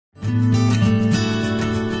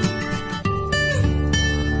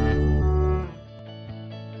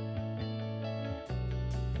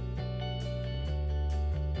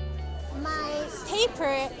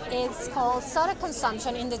is called soda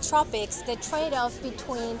consumption in the tropics, the trade-off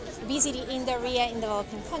between obesity and diarrhea in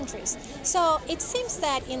developing countries. So it seems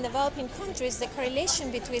that in developing countries, the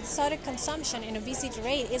correlation between soda consumption and obesity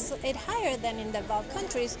rate is higher than in developed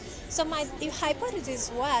countries. So my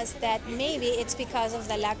hypothesis was that maybe it's because of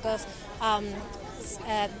the lack of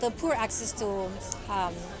the poor access to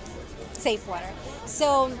safe water.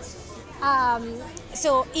 So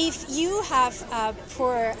if you have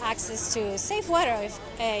poor access to safe water,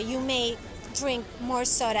 you may drink more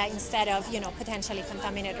soda instead of, potentially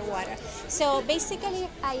contaminated water. So basically,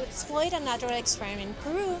 I exploited a natural experiment in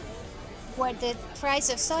Peru where the price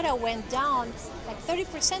of soda went down like 30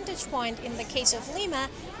 percentage point in the case of Lima,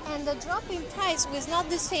 and the drop in price was not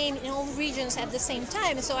the same in all regions at the same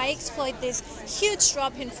time. So I exploit this huge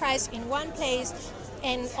drop in price in one place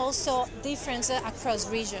and also differences across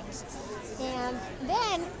regions. And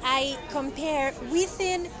then I compare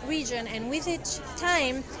within region and with each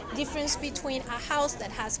time difference between a house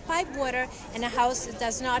that has piped water and a house that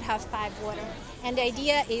does not have piped water. And the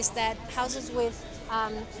idea is that houses with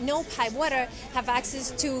no piped water have access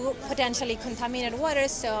to potentially contaminated water.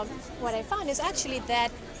 So what I found is actually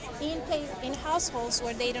that in households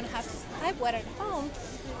where they don't have piped water at home,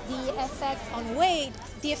 the effect on weight,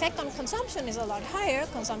 the effect on consumption is a lot higher,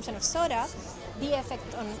 consumption of soda. The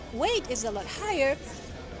effect on weight is a lot higher,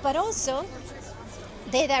 but also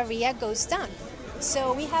the diarrhea goes down.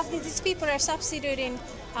 So we have these people are substituting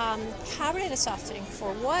carbonated soft drink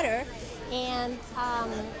for water, and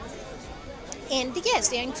yes,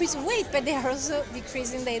 they are increasing weight, but they are also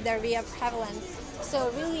decreasing the diarrhea prevalence. So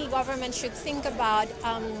really, government should think about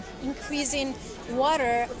increasing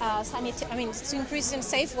water, increasing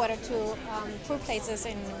safe water to poor places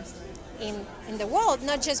in the world,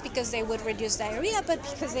 not just because they would reduce diarrhea, but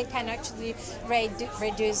because they can actually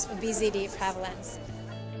reduce obesity prevalence.